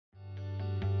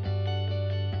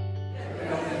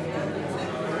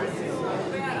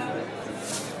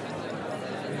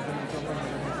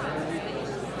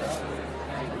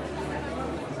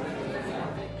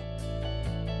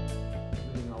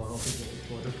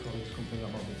colleagues complain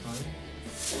about the time?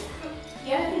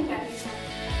 Yeah, I think that'd be fun.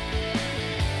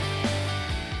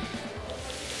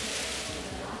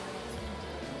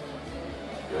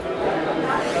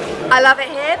 I love it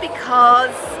here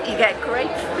because you get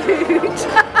great food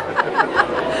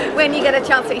when you get a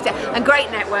chance to eat it, and great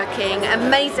networking,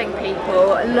 amazing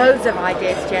people, loads of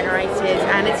ideas generated,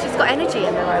 and it's just got energy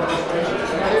in the room.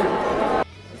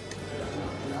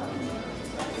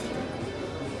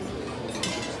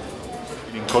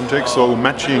 In context, so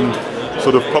matching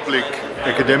sort of public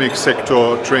academic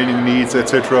sector training needs,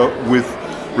 etc., with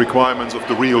requirements of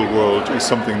the real world is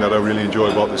something that I really enjoy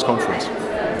about this conference.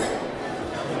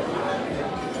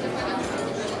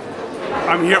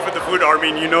 I'm here for the food,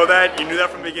 Armin. You know that? You knew that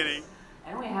from the beginning.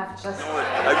 And we have just...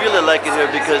 I really like it here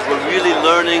because we're really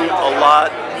learning a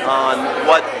lot on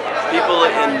what people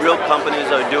in real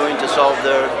companies are doing to solve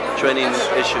their training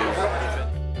issues.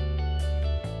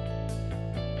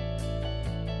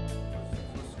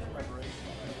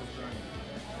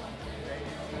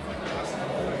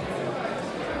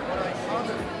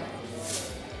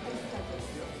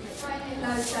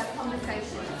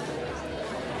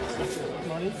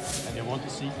 Money, and they want to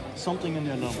see something in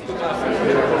their numbers.